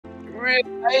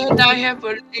I have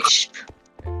a leash.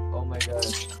 Oh my god.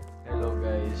 Hello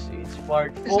guys, it's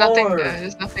part 4. There's nothing there.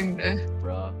 There's nothing there.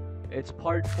 Bruh. It's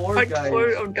part 4 Part guys. 4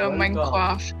 of the Welcome.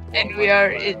 Minecraft. And Oh, we are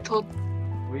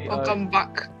Minecraft. welcome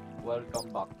back.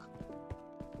 Welcome back.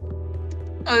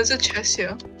 Oh, there's a chest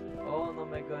here. Oh no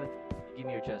my god. Give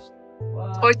me your chest.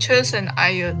 What? Torches and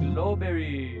iron.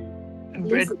 Glowberry. And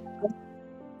bread.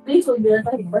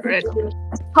 Bread.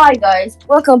 Hi guys,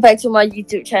 welcome back to my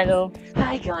YouTube channel.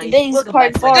 Hi guys. Today is Welcome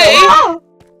part back to 4. my Hey!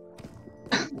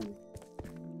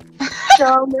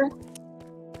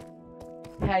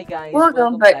 Hi guys.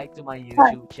 Welcome back to my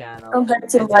YouTube channel. Welcome back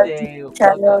to And my today, YouTube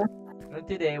channel. And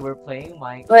today we're playing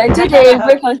Minecraft. But today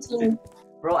we're continuing.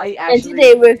 Bro, And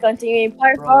today we're continuing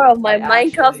part Bro, 4 of my I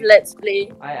Minecraft actually- Let's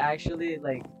Play. I actually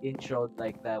like introed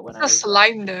like that when I There's a was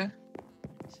slime there.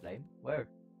 slime. Where?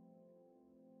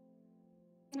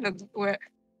 Look where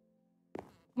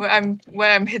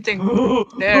I'm hitting.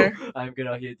 There. I'm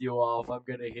gonna hit you off. I'm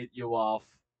gonna hit you off.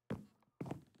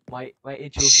 My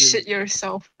intrusive. Shit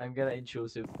yourself. I'm gonna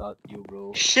intrusive thought you,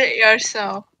 bro. Shit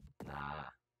yourself. Nah.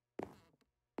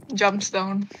 Jumps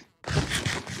down.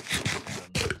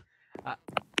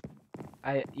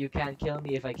 You can't kill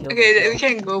me if I kill Okay, we myself.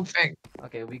 can go back.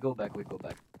 Okay, we go back. We go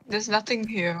back. There's nothing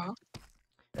here.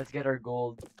 Let's get our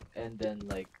gold and then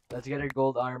like let's get our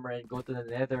gold armor and go to the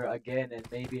nether again and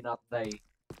maybe not die.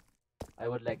 I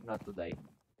would like not to die.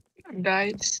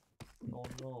 Guys. Oh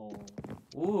no.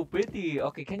 Ooh, pretty.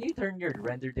 Okay, can you turn your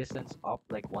render distance up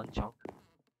like one chunk?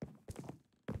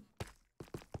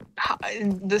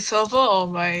 The server or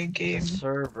my The game?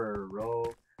 server,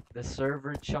 bro. The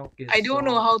server chunk is I don't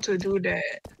know how to do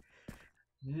that.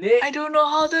 Nick. I don't know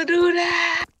how to do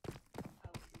that.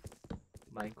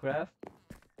 Minecraft.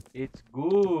 It's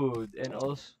good and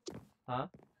also, huh?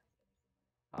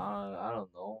 I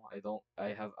don't know. I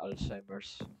have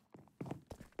Alzheimer's.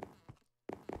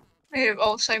 I have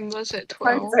Alzheimer's at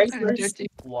 12 and Alzheimer's. 30.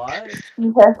 What?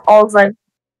 You have Alzheimer's.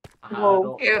 I Whoa.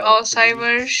 don't You have know,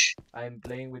 Alzheimer's. please. I'm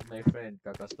playing with my friend.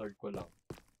 Kakastart ko lang.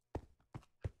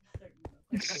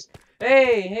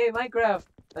 Hey, Minecraft.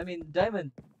 I mean,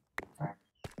 Diamond.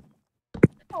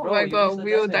 Oh Bro, my you god, missed the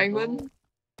real diamond, diamond.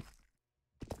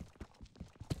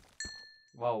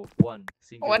 Wow, one.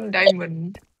 Single One diamond.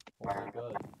 diamond. Oh my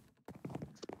god.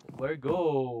 Where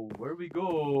go? Where we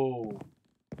go?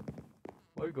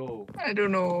 Where go? I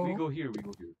don't know. We go here. We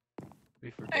go here. We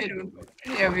forgot. I don't.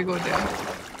 Yeah, we go there.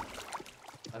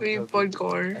 We bought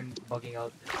gore. I'm bugging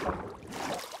out.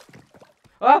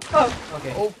 Ah!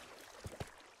 Okay. Oh.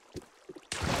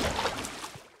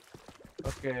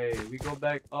 Okay, we go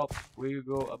back up. We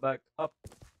go back up.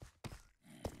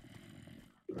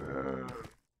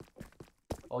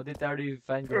 Auditory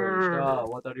fangirl.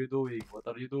 What are you doing? What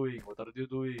are you doing? What are you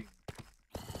doing?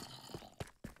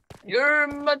 Your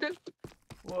mother.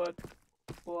 What?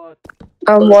 What?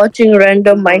 I'm watching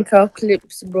random Minecraft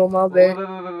clips, bro. My bad.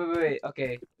 Wait.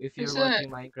 Okay, if you're Is that-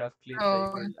 watching Minecraft clips,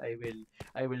 Oh.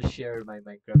 I will share my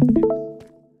Minecraft clips.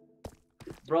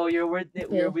 Bro, you're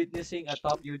witnessing a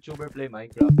top YouTuber play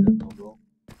Minecraft, no, bro.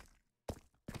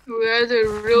 We are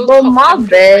the real Bro, top my 100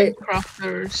 bad.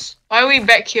 Minecrafters. Why are we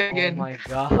back here Oh again? my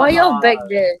god. Why y'all back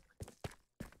there?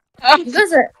 You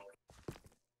guys are.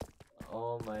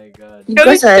 Oh my god. You Can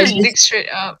we guys are. just dig straight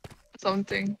up?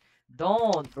 Something.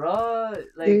 Don't, bro.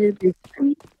 Like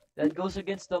that goes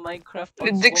against the Minecraft.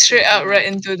 We dig straight up right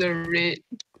into the raid.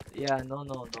 Yeah, no.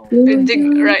 We dig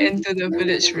right into the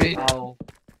village raid. Ow.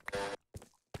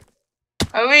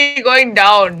 Are we going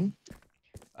down?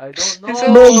 I don't It's know.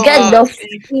 so- Bro, get the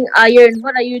fucking iron.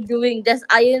 What are you doing? There's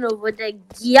iron over there.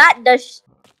 Get the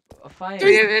Fine.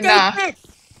 We have enough.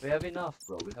 We have enough,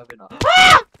 bro. We have enough.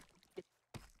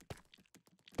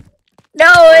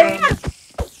 No way.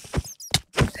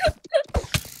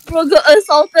 Bro, got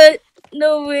assaulted.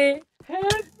 No way.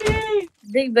 Help me!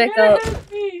 Dig back up.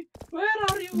 Help me! Where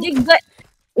are you? Dig back.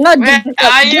 Not Where dig back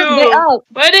up. are Dig you? back up.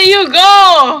 Where did you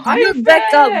go? Dig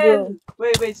back up, bro.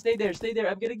 Wait, stay there.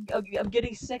 I'm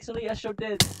getting sexually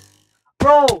assaulted.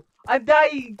 Bro, I'm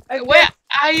dying. Where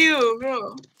are you,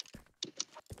 bro?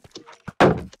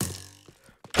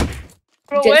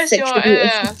 Bro, Get where's your sexually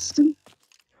ass?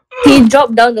 He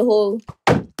dropped down the hole.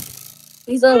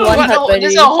 He's on one What hut, by the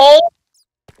there's way. a hole?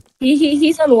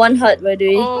 He's on one hut, by the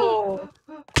way.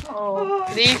 Oh.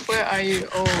 Leaf, where are you?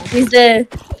 Oh. He's there.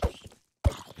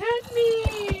 Help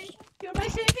me! You're my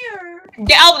savior.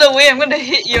 Get out of the way, I'm gonna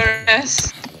hit your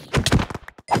ass.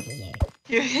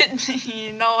 You hit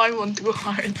me, now I want to go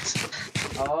hard.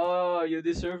 Oh, you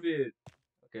deserve it.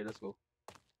 Okay, let's go.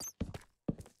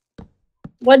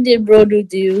 What did bro do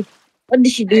to you? What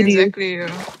did she do to you? Exactly.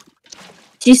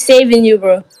 She's saving you,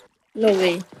 bro. No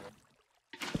way.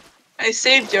 I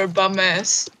saved your bum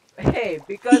ass. Hey,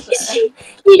 because He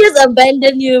just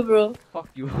abandoned you, bro. fuck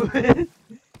you.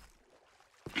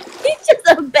 He just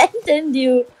abandoned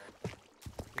you.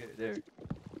 Here, there.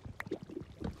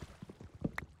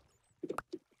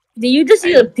 Did you just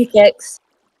use a pickaxe?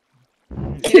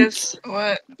 Yes,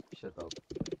 what? Shut up.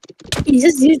 He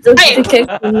just used a Hey!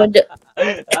 pickaxe to murder.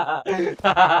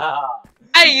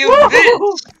 Hey, you Woo!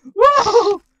 bitch!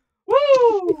 Woo!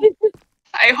 Woo!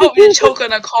 I hope you choke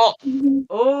on a cock.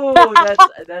 Oh,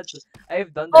 that's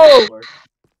I've done that Oh. before.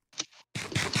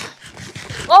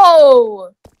 Oh!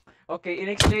 Okay, in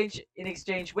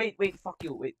exchange, wait, fuck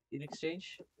you, wait, in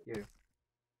exchange, here,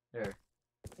 there.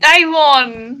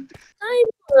 Diamond!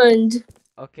 Diamond.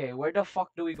 Okay, where the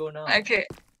fuck do we go now? Okay.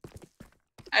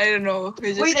 I don't know. We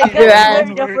just Wait, I keep got Grass. it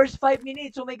in the onward. first 5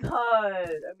 minutes. Oh my god,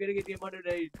 I'm gonna get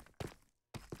demonetized.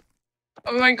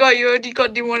 Oh my god, you already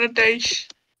got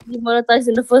demonetized. Demonetized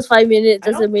in the first 5 minutes. I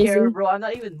That's don't care, amazing. bro. I'm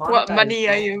not even monetized. What money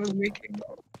bro. are you making?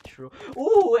 True.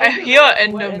 Ooh, I Enderman. hear Ooh,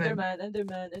 Enderman.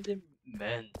 Enderman.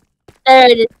 There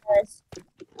it is.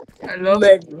 I love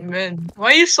men.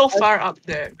 Why are you so far up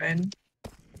there, man?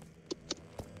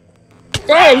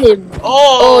 Stare at him.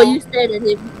 Oh! Oh, you stared at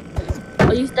him.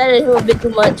 Oh, you stared at him a bit too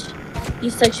much.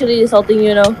 He's sexually assaulting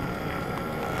you now.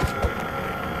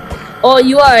 Oh,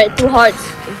 you are at 2 hearts.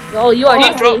 Oh, you are He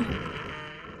not dropped. safe.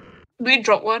 We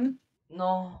drop one.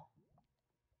 No.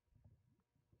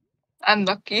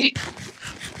 Unlucky.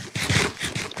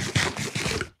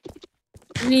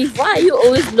 Leaf, why are you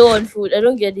always low on food? I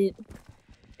don't get it.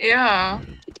 Yeah.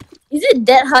 Is it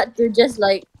that hard to just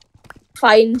like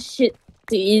find shit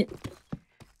to eat?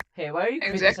 Hey, why are you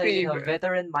Exactly, criticizing a bro.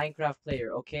 veteran Minecraft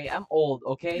player? Okay, I'm old.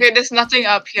 Okay. Okay, there's nothing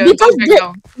up here. Because Go back the-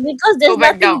 down. Because there's Go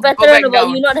back nothing down. Go veteran back about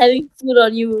down. you not having food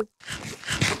on you.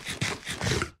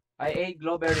 I ate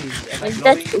glowberries. Am I Like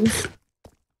glowing? that's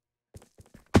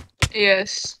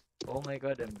Yes. Oh my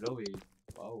god, I'm glowing.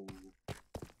 Wow.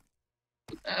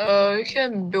 You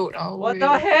can build our What way the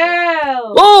over there.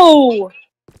 hell? Whoa!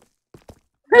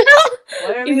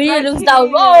 Why are He we really back looks down.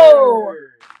 here? Whoa!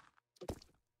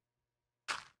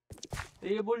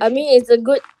 Table I shit. mean, it's a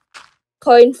good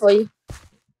point for you.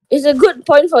 It's a good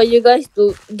point for you guys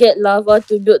to get lava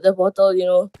to build the portal, you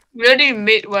know. We already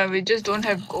made one. We just don't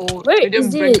have gold. Where we didn't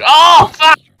is bring. it? Oh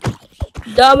fuck!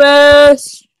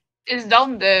 Dumbass! It's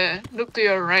down there. Look to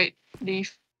your right,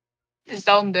 Leaf. It's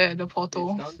down there. The It's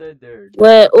portal. down there.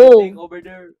 Where? The thing Oh. over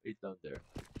there. It's down there.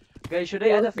 Guys, should I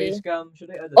add a Okay. face cam?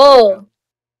 Should I add a Oh. face cam?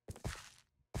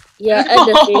 Yeah, and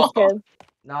the face cam.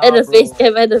 Nah, And the bro. face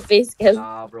cam, and the face cam.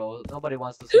 Nah, bro. Nobody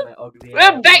wants to see my ugly We're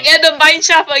ass, back bro. at the mine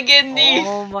shaft again, Leaf.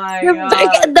 Oh my You're god.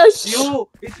 back at the You!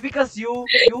 It's because you!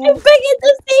 You're back at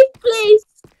the same place!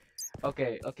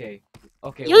 Okay.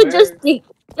 You're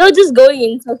just going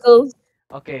in circles.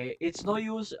 Okay, it's no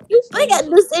use. You're It's no back at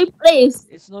use. the same place.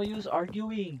 It's no use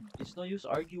arguing. It's no use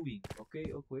arguing.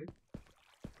 Okay.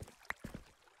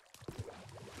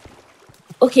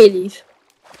 Okay, Leaf.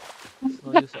 It's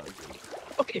no use arguing.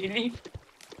 Okay, Leaf.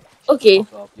 Okay.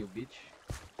 Fuck off, you bitch.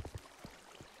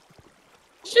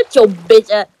 Shut your bitch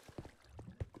ass.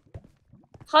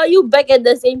 How are you back at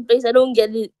the same place? I don't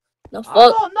get it. The I fuck?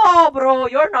 don't know, bro.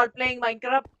 You're not playing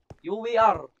Minecraft. We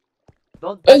are.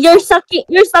 Don't. And you're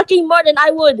sucking more than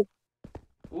I would.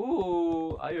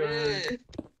 Ooh, iron.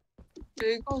 Do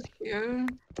we go here?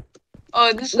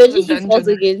 Oh, this is Imagine the he falls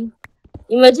dungeon. again.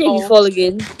 Imagine if he Oh. fall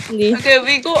again. Leaf. Okay,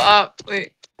 we go up.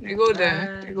 Wait, we go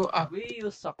there. We Man, go up. You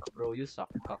suck, bro. You suck,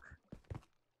 cock.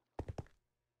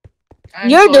 I'm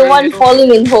You're the sorry, one little-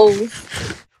 falling in holes.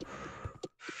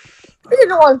 You're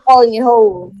the one falling in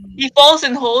holes. He falls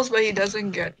in holes, but he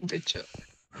doesn't get bitch.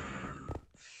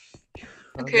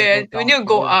 Okay, we need to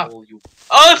go up.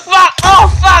 Oh fuck! Oh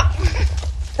fuck!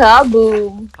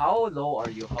 Kaboom. How low are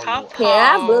you? How low? Kapow.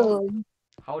 Kaboom.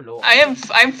 How low? I'm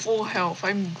full health.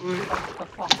 I'm good. What the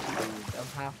fuck, dude? I'm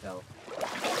half health.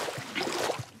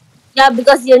 Yeah,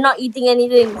 because you're not eating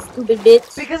anything, stupid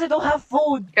bitch. Because I don't have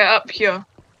food. Get up here.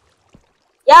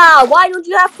 Yeah, why don't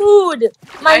you have food?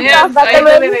 Minecraft veteran.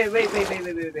 Wait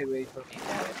for me.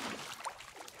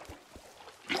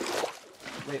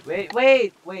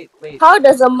 Wait. How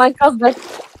does a Minecraft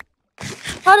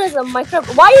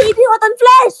Why are you eating rotten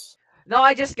flesh? No,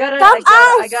 I just gotta. Come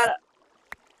I us! gotta.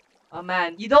 Oh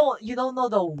man, you don't know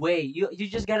the way. You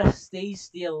just gotta stay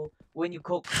still when you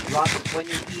cook when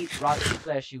you eat rotten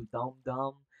flesh. You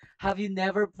dumb. Have you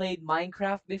never played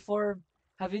Minecraft before?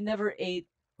 Have you never ate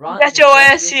rotten Get your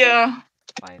flesh ass before? here.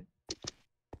 Fine.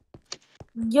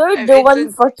 You're I've the one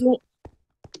eaten- fucking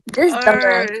this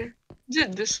dumbass. Is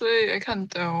it this way? I can't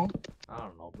tell. I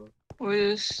don't know, bro.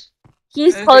 Where's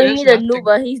He's Okay, calling me the there's noob,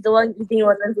 but he's the one eating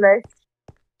rotten flesh.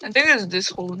 I think it's this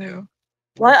hole here.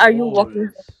 Why are you Holes. walking?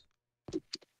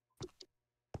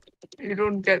 You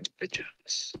don't get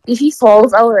pictures. If he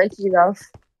falls, I will actually laugh.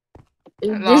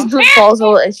 If this Laugh. dude falls, I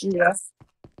will actually laugh.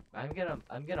 I'm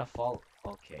gonna fall.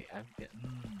 Okay,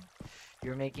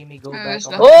 you're making me go back there's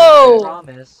on my nothing. Whoa! Christian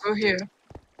promise. Go here.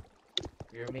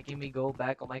 You're making me go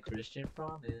back on my Christian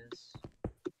promise.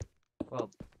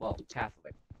 Well,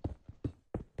 Catholic.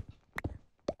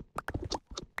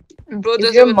 Bro If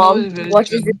doesn't your even know mom his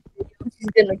watches religion. this video, she's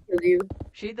gonna kill you.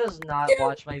 She does not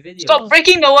watch my videos. Stop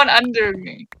breaking the one under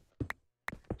me.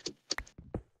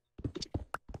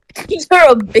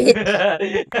 You're a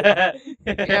bitch.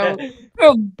 Yeah.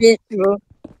 You're a bitch, bro.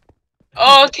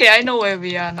 Oh, okay, I know where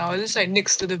we are now. It's like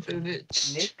next to the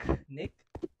village.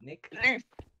 Nick.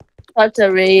 That's a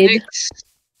raid. Next.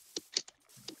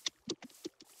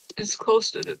 It's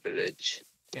close to the village.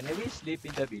 Can we sleep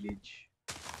in the village?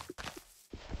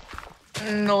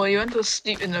 No, you want to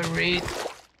sleep in the raid.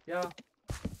 Yeah.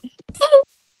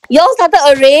 Y'all started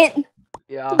a raid?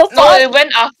 Yeah. The No, fuck? it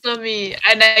went after me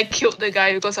and I killed the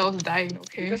guy because I was dying,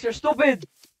 okay? Because you're stupid.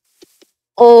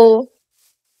 Oh.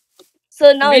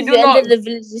 So now We if do you enter not- the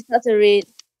village, you start a raid.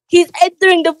 He's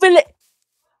entering the village!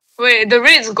 Wait, the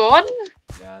raid's gone?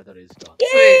 Yeah, that is gone.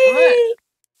 Wait, what? Yay!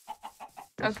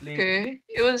 Go sleep. Okay.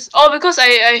 It was because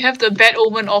I have the bad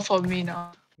omen off of me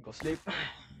now. Go sleep.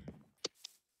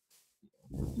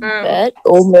 Bad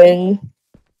omen.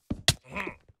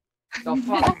 The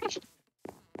fuck?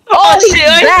 Oh, he's shit,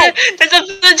 right back! there. There's a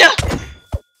villager!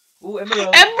 Ooh,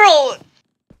 emerald. Emerald!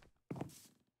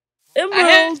 I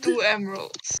have Emerald! 2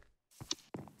 emeralds.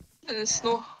 There's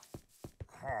no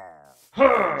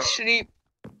sleep.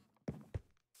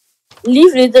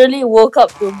 Leaf literally woke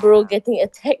up to bro getting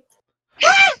attacked.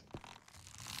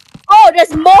 Oh,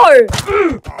 there's more!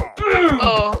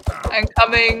 Oh, I'm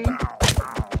coming.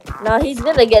 Now he's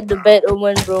gonna get the bad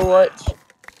omen, bro. Watch.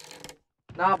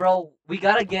 Nah, bro. We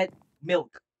gotta get milk.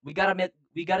 We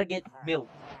gotta get milk.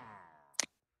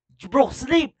 Bro,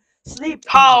 sleep.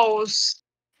 House.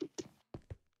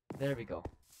 There we go.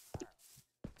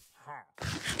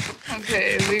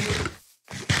 Okay, we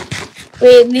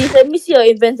Wait, Leaf, let me see your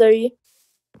inventory.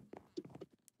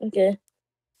 Okay.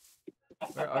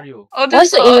 Where are you? Oh, Why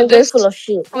is this your inventory this. full of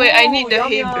shit? Wait, I need Ooh, the yum,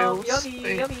 hay yum, bales. Yummy,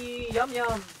 Wait. yummy,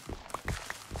 yum.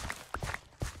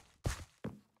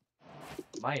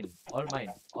 Mine. All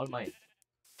mine.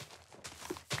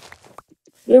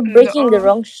 You're breaking the No.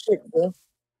 wrong shit, bro.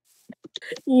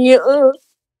 Yeah.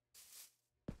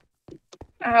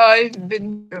 I've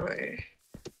been away.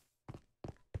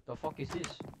 The fuck is this?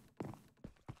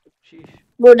 Sheesh.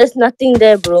 Bro, there's nothing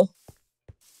there, bro.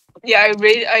 Yeah,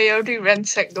 I already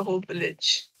ransacked the whole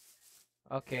village.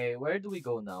 Okay, where do we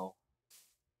go now?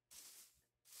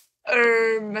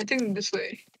 I think this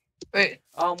way. Wait,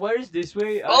 Where is this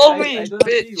way? Follow I me, do not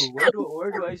see bitch. you.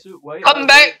 Where do I see? Why? come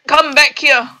back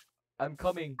here. I'm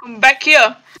coming. Come back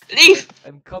here. Leave.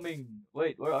 I'm coming.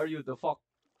 Wait, where are you? The fuck?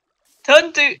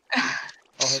 Turn to.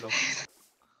 Oh, hello.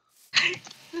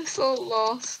 I'm so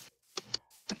lost.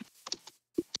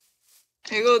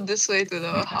 I go this way to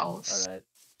the house. Alright.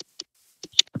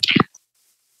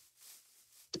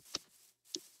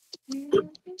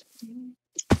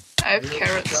 I have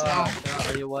carrots now. Sha,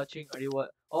 are you watching?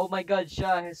 Oh my god,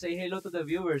 Sha, say hello to the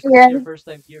viewers. Yeah. It's your first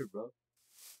time here, bro.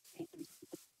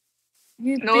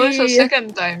 No, it's the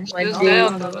second time. She My was day. there No,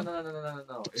 on no, the.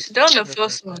 no. She's there on the her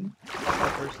first time. one. It's her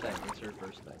first time. It's her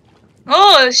first time.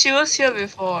 Oh, she was here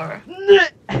before.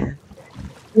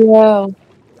 Yeah.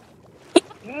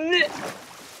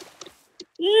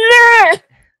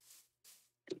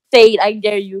 Say it, I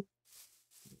dare you.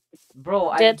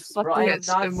 Bro, Get bro, fucking- Yes,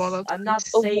 the Molotov. I'm not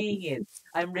Oh. saying it.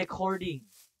 I'm recording.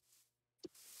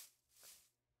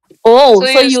 Oh, So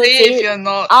so you you say say if it you're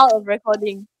not. out of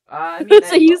recording. I mean,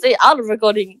 So you say out of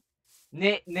recording.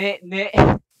 Ne.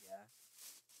 Yeah.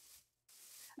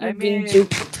 I You've been mean,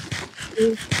 juked.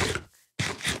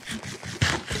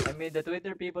 the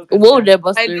Twitter people. Whoa can- there, I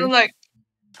Buster. don't like.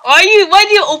 Why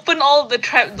do you open all the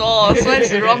trap doors?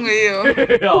 What's wrong with you?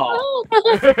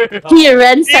 He You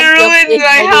ransacked your ruined place, my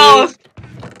by the way. house.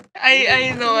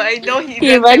 I know he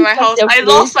He ransacked my ransacked house. your I place.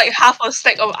 lost like half a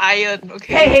stack of iron.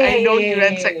 Okay, Hey, I know he hey,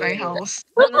 ransacked my hey. house.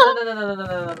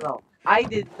 No. I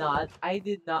did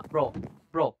not, bro.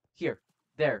 Here,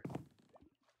 there.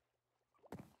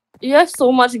 You have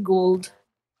so much gold.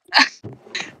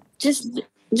 just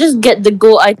get the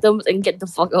gold items and get the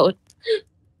fuck out.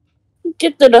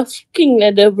 Get to the fucking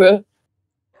nether, bro.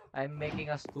 I'm making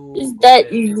us to. It's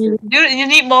that easy. You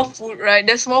need more food, right?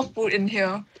 There's more food in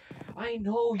here. I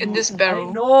know you. In this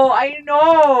barrel. I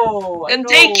know. Then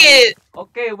take it.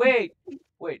 Okay, wait.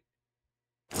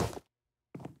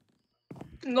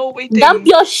 No waiting. Dump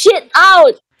your shit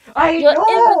out. I Your know!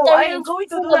 I inventory am is going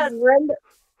to full do of that! random.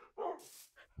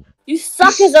 You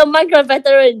suck as a Minecraft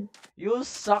veteran. You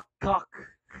suck cock.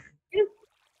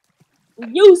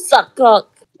 You suck,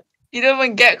 cock. You don't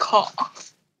even get caught.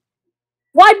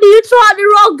 Why do you throw out the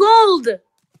raw gold?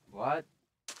 What?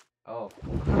 Oh.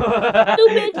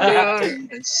 Stupid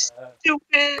bitch. You're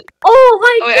stupid. Oh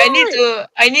my Wait, god.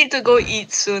 I need to go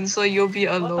eat soon, so you'll be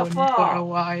What the alone for a fuck?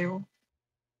 while.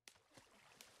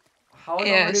 How long are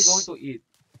you going Yes. to eat?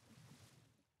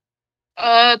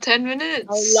 10 How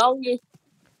minutes. long is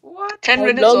 10 how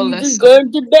minutes or long is less. this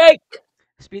going to take?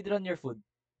 Speedrun your food.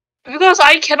 Because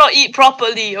I cannot eat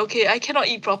properly. Okay, I cannot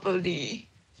eat properly.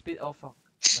 Oh fuck.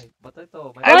 Ba't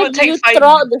ito? I Why would do take you 5 throw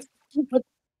out the stupid?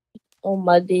 Oh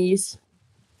my days.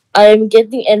 I am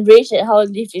getting enraged at how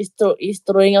Leaf is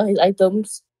throwing out his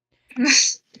items.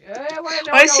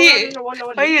 Why is he?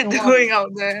 What are you doing out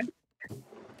there?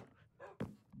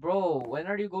 Bro, when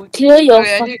are you going to Clear your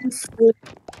Okay, I need fucking food.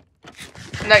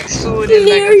 like soon in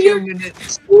like Clear a few your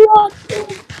minutes. water.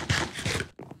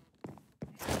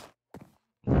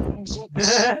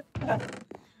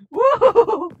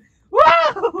 Woo!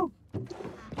 Woo!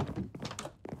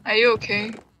 Are you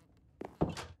okay?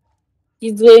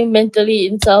 He's going mentally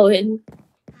insolvent.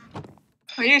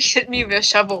 Will you hit me with a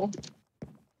shovel?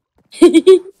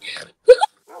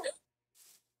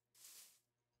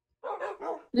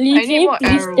 Leaf, I can need you more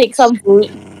please take arrows. some food?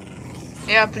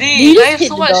 Yeah, Do please. you I just have hit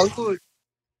so the much dog? food.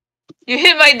 You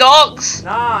hit my dogs.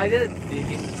 Nah, I didn't dig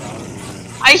it down.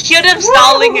 I hear them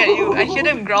snarling at you. I hear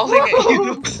them growling at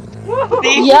you.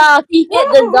 Leaf, Yeah, he hit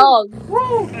the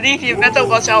dog. Leaf, you better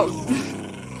watch out.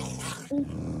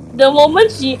 The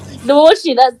moment she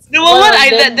lets The one moment of I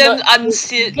them let them not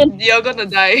unsit, you you're gonna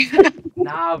die.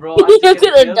 Nah, bro, I'm just you're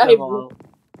gonna gonna kill die, them bro. all.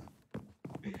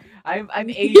 I'm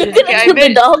You're Asian. gonna Okay, I kill the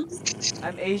bet- dogs.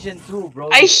 I'm Asian too, bro.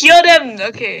 I hear them.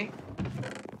 Okay.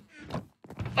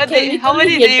 Can How literally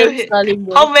many did hear you them hit? snarling,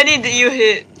 bro. How many did you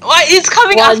hit? Why it's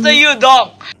coming One. after you,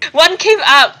 dog? One came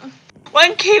up.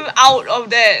 One came out of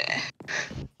there.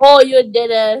 Oh, you're dead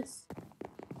ass.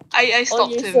 I Oh,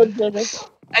 stopped you're so him. dead ass.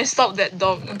 I stopped that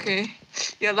dog. Okay.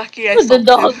 You're lucky I The stopped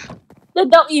dog. him. The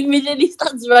dog immediately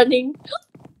starts running.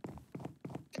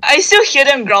 I still hear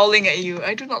them growling at you.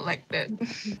 I do not like that.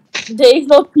 There is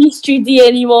no peace treaty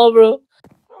anymore, bro.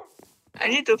 I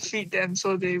need to feed them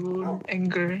so they won't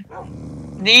anger.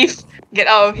 Leave. Get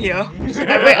out of here.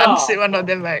 I might unsit one of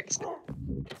them by accident.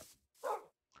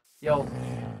 Yo.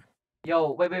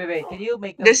 Yo, wait. Can you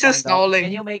make them They're still stand up? Can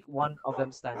snarling. you make one of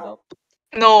them stand up?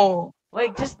 No.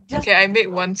 Like, just Okay, I made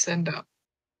one stand up.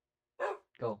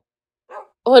 go.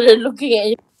 Oh, they're looking at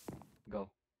you. Go.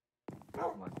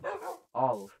 Come on.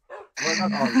 All. Well,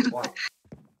 not all. One.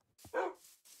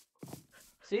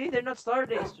 See, they're not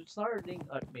starting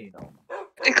at me now.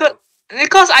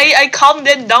 Because I calmed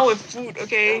them down with food,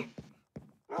 okay?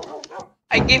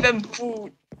 I gave them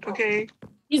food, okay?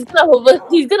 He's gonna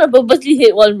purposely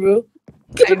hit one, bro.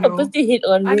 He's I gonna know. purposely hit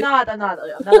one, bro. I'm not an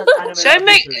anime Should I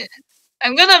make... producer.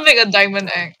 I'm gonna make a diamond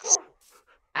axe.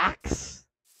 Axe?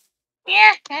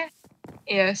 Yeah.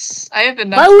 Yes, I have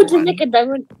enough Why would for you one. make a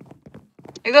diamond?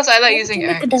 Because I Why like would using you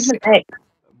make a axe. diamond axe?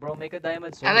 Bro, make a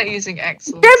diamond sword. I like using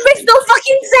axes. That makes no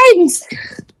fucking sense.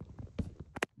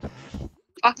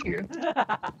 Fuck you.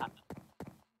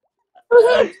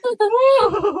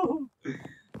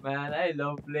 Man, I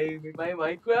love playing with my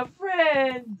Minecraft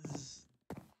friends.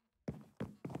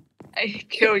 I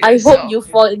kill I yourself. hope you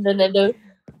fall in the nether.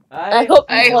 I hope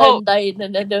you I fall hope- and die in the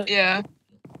nether. Yeah.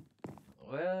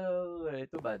 Well,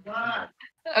 too bad.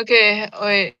 Okay,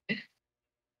 wait.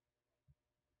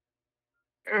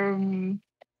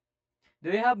 Do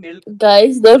you have milk?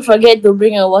 Guys, don't forget to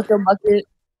bring a water bucket.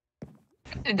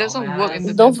 It doesn't work in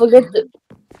the Don't nether. forget to.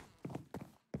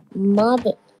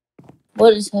 Mother.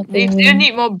 What is Dave, happening? do you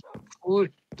need more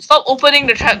food? Stop opening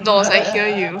the trapdoors, I hear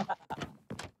you.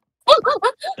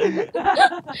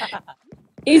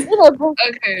 He's gonna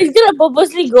Okay.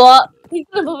 purposely go out. He's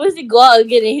gonna purposely go out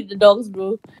again and hit the dogs,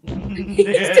 bro.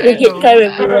 He's gonna hit No. crime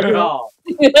everyone, bro.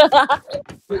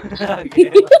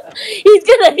 He's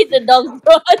gonna hit the dogs,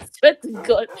 bro. I swear to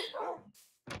God.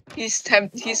 He's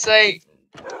like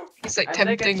I'm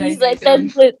like a tempting. He's like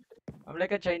Chinese- tempted. I'm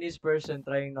like a Chinese person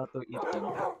trying not to eat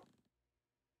them.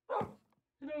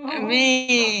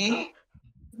 Me.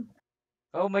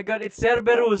 Oh my god, it's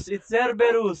Cerberus! It's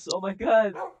Cerberus! Oh my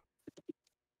god!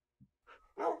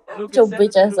 Look, Your it's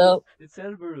bitch ass Cerberus! up. It's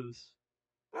Cerberus!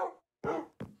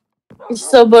 It's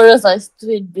Cerberus, I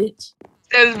stupid bitch.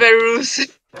 Cerberus.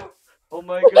 Oh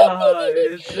my god,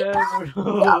 it's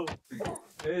Cerberus!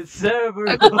 It's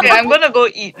Cerberus! Okay, I'm gonna go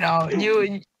eat now.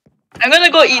 I'm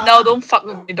gonna go eat now. Don't fuck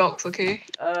with my dogs, okay?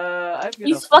 I'm gonna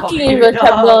He's fuck fucking your with the dog.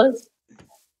 tabloids.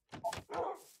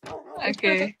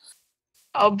 Okay.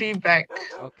 I'll be back.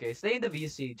 Okay, stay in the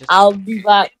VC. Just I'll be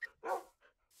back.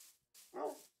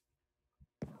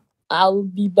 I'll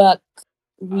be back.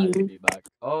 I'll Real. be back.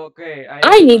 Okay,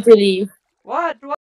 I need to leave. What?